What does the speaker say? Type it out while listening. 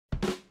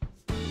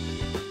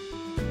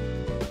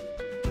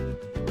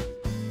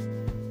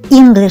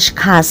English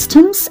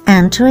customs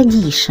and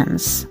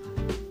traditions.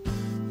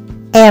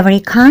 Every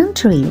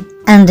country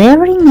and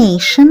every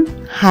nation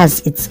has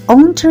its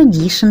own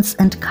traditions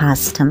and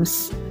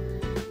customs.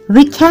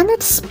 We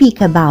cannot speak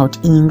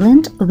about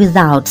England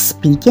without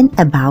speaking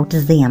about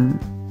them.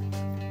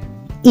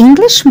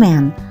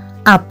 Englishmen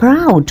are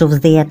proud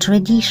of their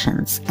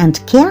traditions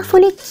and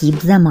carefully keep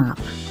them up.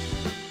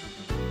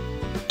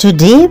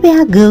 Today we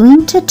are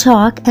going to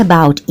talk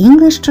about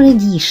English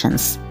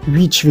traditions,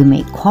 which we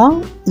may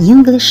call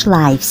English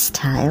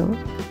lifestyle.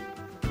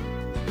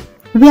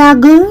 We are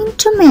going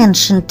to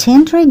mention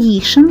 10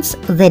 traditions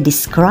that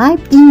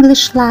describe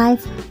English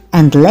life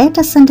and let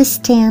us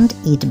understand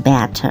it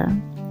better.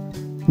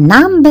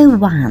 Number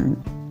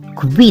 1.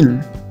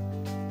 Queen.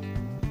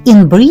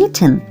 In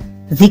Britain,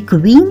 the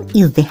Queen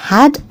is the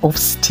head of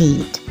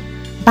state,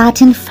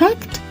 but in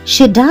fact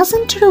she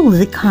doesn't rule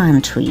the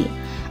country,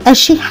 as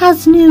she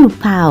has no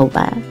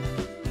power.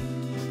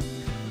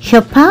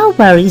 Her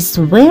power is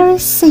very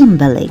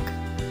symbolic.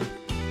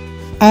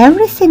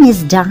 Everything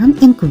is done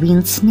in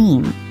Queen's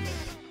name.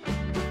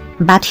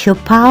 But her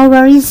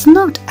power is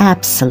not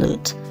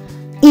absolute.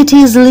 It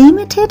is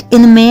limited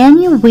in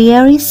many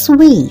various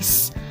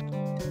ways.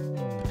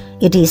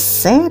 It is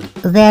said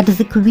that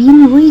the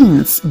Queen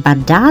reigns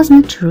but does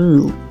not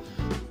rule.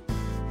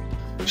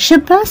 She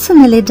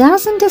personally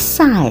doesn't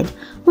decide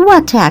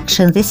what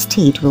action the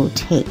state will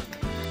take.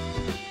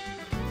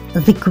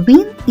 The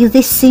Queen is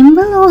the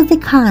symbol of the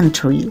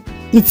country,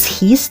 its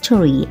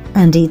history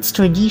and its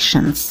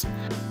traditions.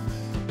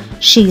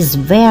 She is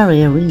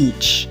very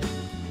rich.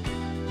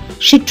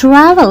 She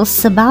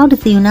travels about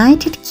the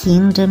United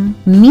Kingdom,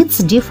 meets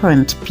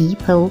different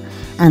people,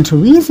 and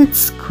visits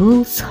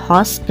schools,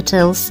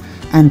 hospitals,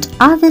 and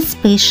other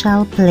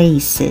special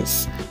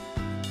places.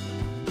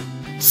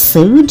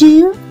 So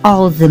do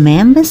all the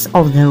members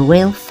of the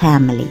royal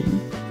family.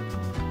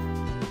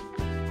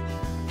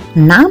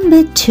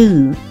 Number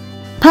 2.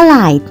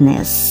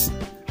 Politeness.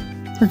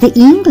 The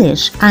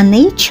English are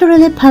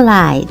naturally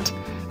polite,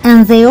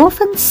 and they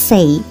often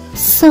say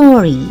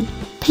sorry,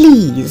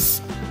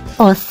 please,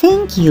 or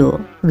thank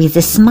you with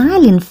a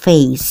smiling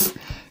face,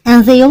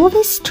 and they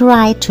always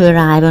try to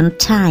arrive on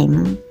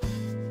time.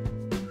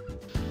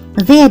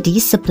 They are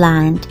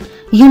disciplined.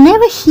 You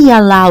never hear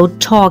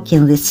loud talk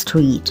in the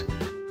street.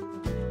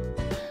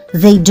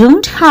 They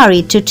don't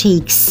hurry to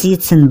take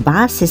seats in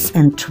buses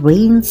and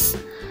trains,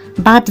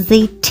 but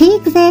they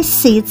take their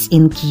seats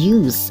in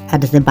queues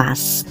at the bus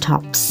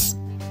stops.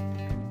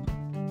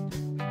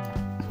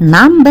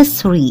 Number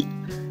 3.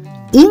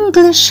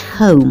 English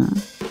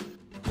home.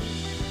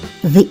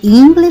 The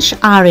English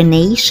are a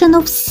nation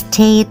of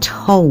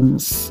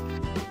stay-at-homes.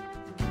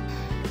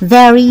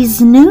 There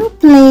is no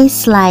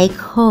place like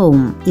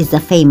home is a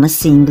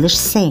famous English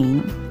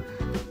saying.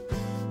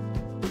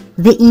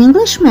 The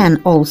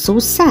Englishman also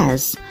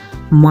says,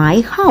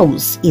 "My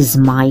house is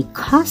my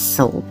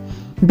castle,"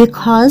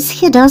 because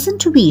he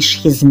doesn't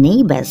wish his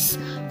neighbors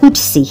could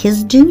see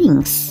his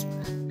doings.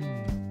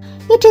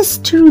 It is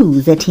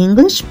true that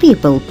English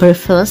people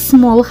prefer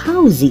small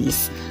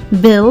houses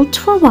built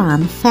for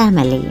one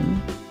family.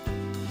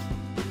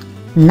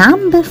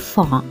 Number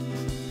 4.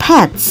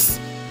 Pets.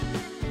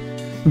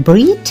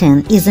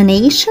 Britain is a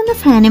nation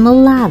of animal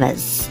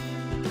lovers.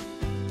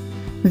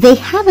 They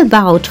have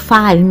about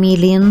 5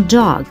 million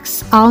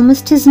dogs,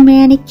 almost as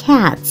many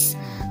cats,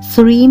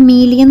 3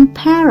 million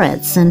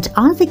parrots and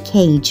other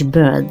cage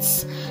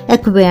birds,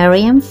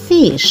 aquarium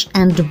fish,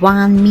 and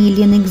 1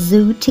 million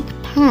exotic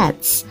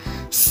pets,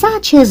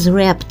 such as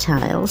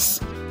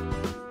reptiles.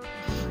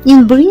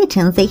 In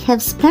Britain, they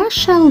have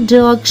special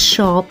dog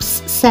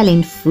shops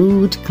selling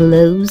food,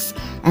 clothes,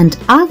 and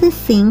other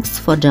things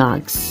for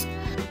dogs.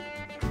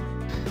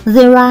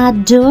 There are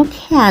dog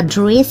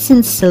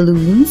hairdressing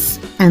saloons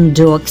and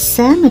dog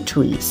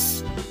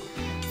cemeteries.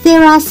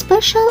 There are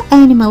special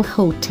animal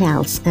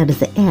hotels at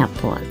the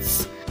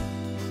airports.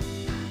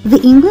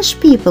 The English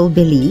people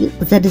believe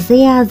that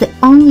they are the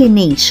only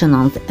nation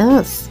on the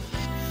earth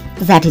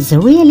that is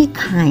really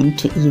kind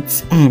to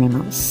its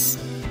animals.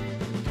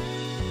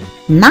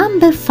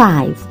 Number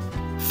 5.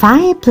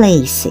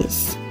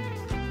 Fireplaces.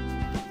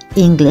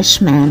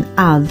 Englishmen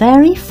are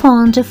very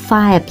fond of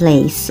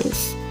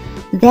fireplaces.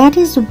 That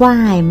is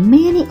why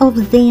many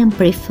of them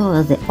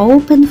prefer the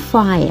open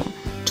fire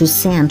to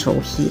central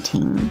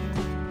heating.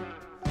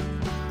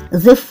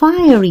 The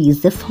fire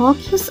is the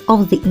focus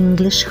of the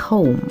English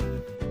home.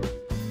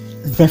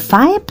 The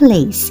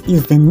fireplace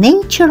is the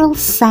natural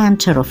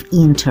center of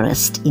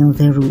interest in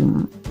the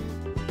room.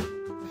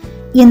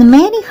 In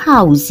many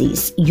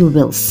houses you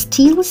will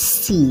still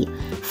see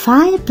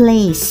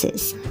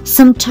fireplaces,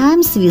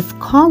 sometimes with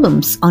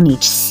columns on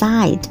each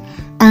side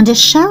and a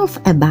shelf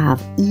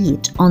above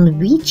it on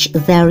which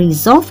there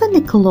is often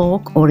a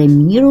clock or a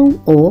mirror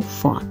or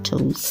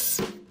photos.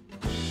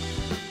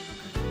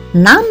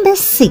 Number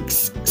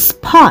 6.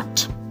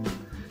 Sport.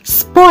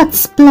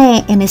 Sports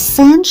play an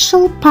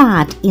essential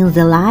part in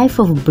the life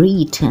of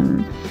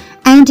Britain,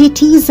 and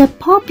it is a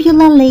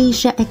popular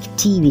leisure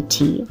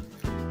activity.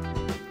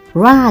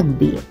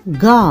 Rugby,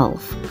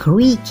 golf,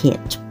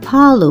 cricket,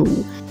 polo,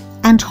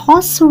 and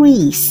horse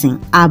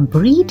racing are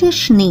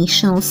British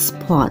national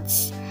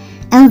sports,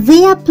 and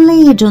they are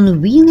played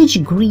on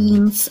village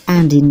greens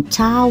and in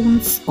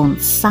towns on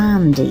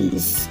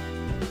Sundays.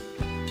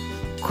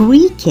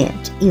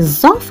 Cricket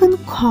is often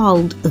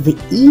called the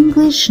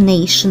English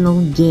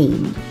national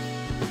game.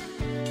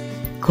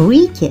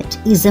 Cricket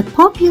is a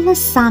popular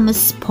summer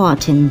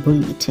sport in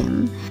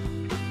Britain.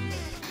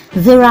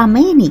 There are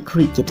many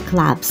cricket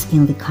clubs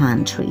in the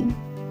country.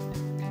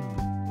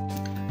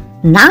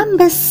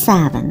 Number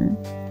 7.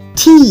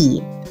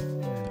 Tea.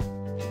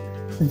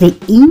 The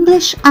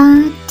English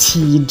are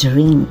tea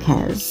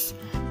drinkers.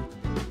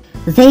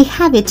 They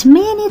have it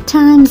many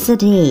times a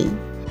day.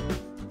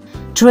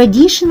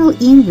 Traditional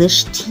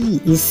English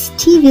tea is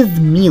tea with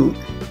milk.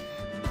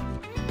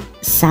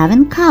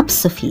 7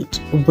 cups of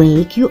it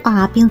wake you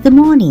up in the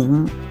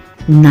morning.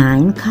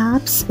 9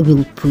 cups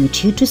will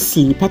put you to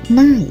sleep at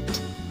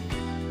night.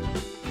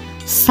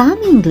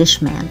 Some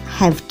Englishmen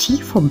have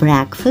tea for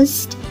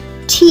breakfast,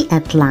 tea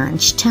at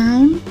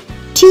lunchtime,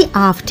 tea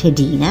after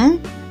dinner,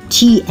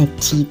 tea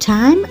at tea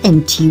time,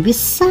 and tea with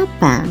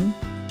supper.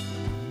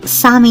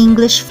 Some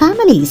English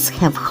families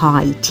have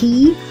high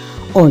tea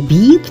or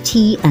big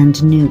tea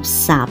and no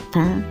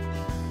supper.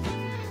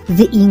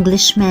 The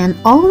Englishmen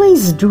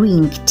always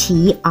drink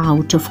tea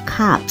out of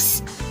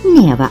cups,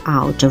 never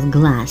out of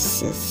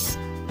glasses.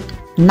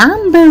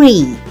 Number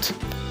 8.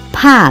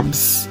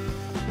 Pubs.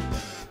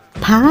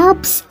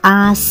 Pubs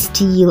are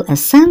still a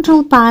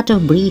central part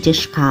of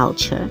British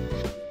culture.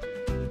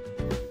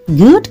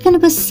 Good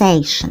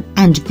conversation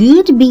and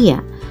good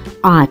beer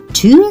are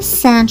 2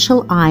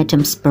 essential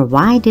items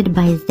provided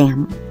by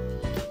them.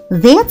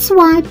 That's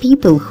why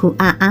people who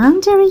are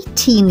under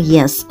 18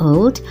 years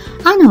old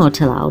are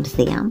not allowed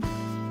there.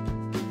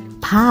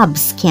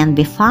 Pubs can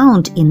be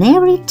found in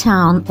every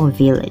town or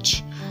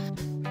village.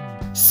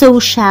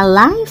 Social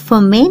life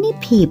for many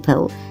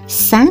people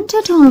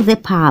centered on the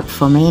pub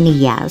for many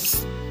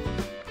years.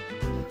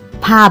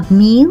 Pub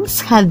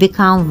meals have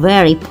become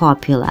very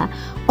popular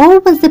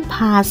over the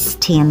past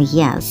 10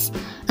 years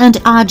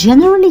and are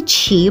generally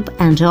cheap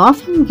and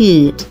often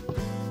good.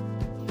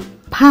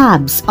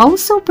 Pubs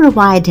also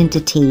provide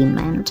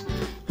entertainment,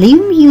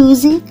 live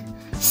music,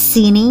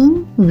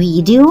 singing,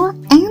 video,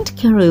 and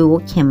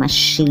karaoke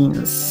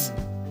machines.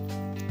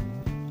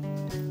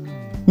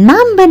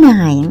 Number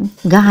 9.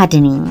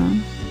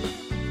 Gardening.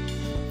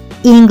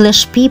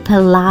 English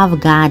people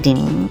love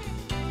gardening.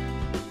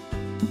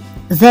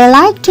 They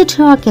like to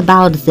talk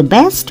about the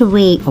best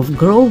way of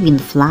growing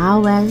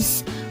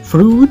flowers,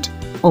 fruit,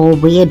 or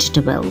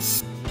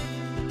vegetables.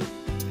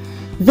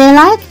 They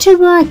like to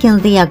work in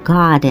their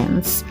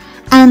gardens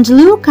and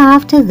look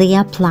after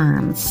their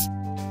plants.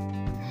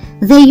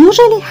 They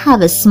usually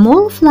have a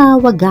small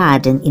flower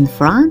garden in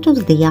front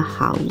of their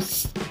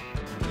house.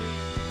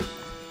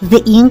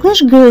 The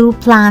English grow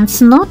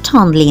plants not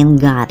only in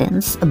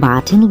gardens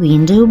but in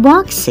window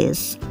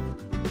boxes.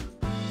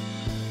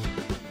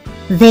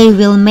 They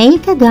will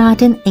make a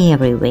garden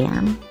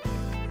everywhere.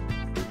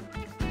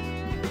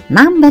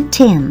 Number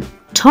 10.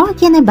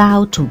 Talking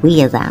about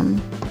weather.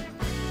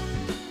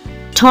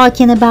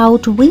 Talking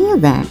about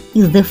weather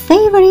is the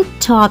favorite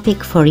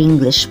topic for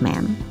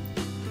Englishmen.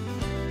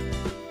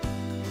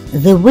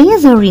 The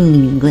weather in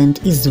England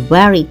is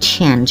very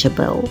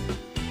changeable.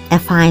 A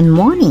fine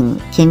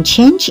morning can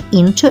change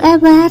into a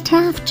wet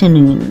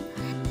afternoon,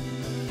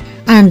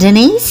 and an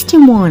hasty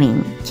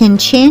morning can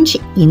change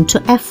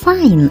into a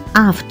fine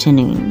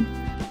afternoon.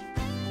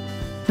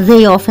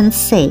 They often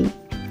say,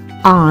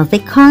 all the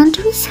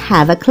countries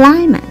have a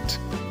climate.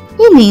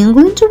 In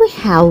England we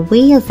have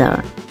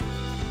weather.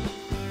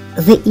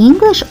 The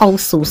English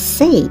also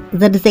say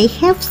that they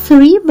have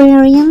 3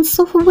 variants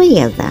of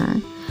weather: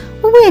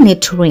 when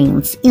it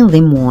rains in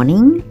the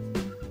morning,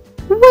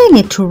 when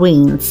it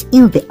rains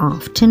in the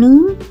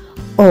afternoon,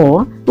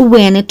 or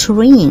when it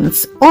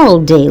rains all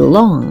day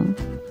long.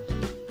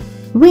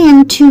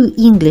 When 2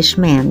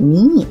 Englishmen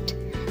meet,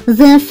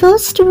 their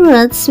first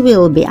words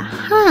will be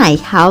 "Hi,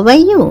 how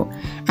are you?"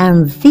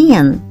 and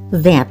then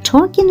their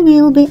talking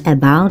will be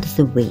about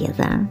the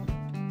weather.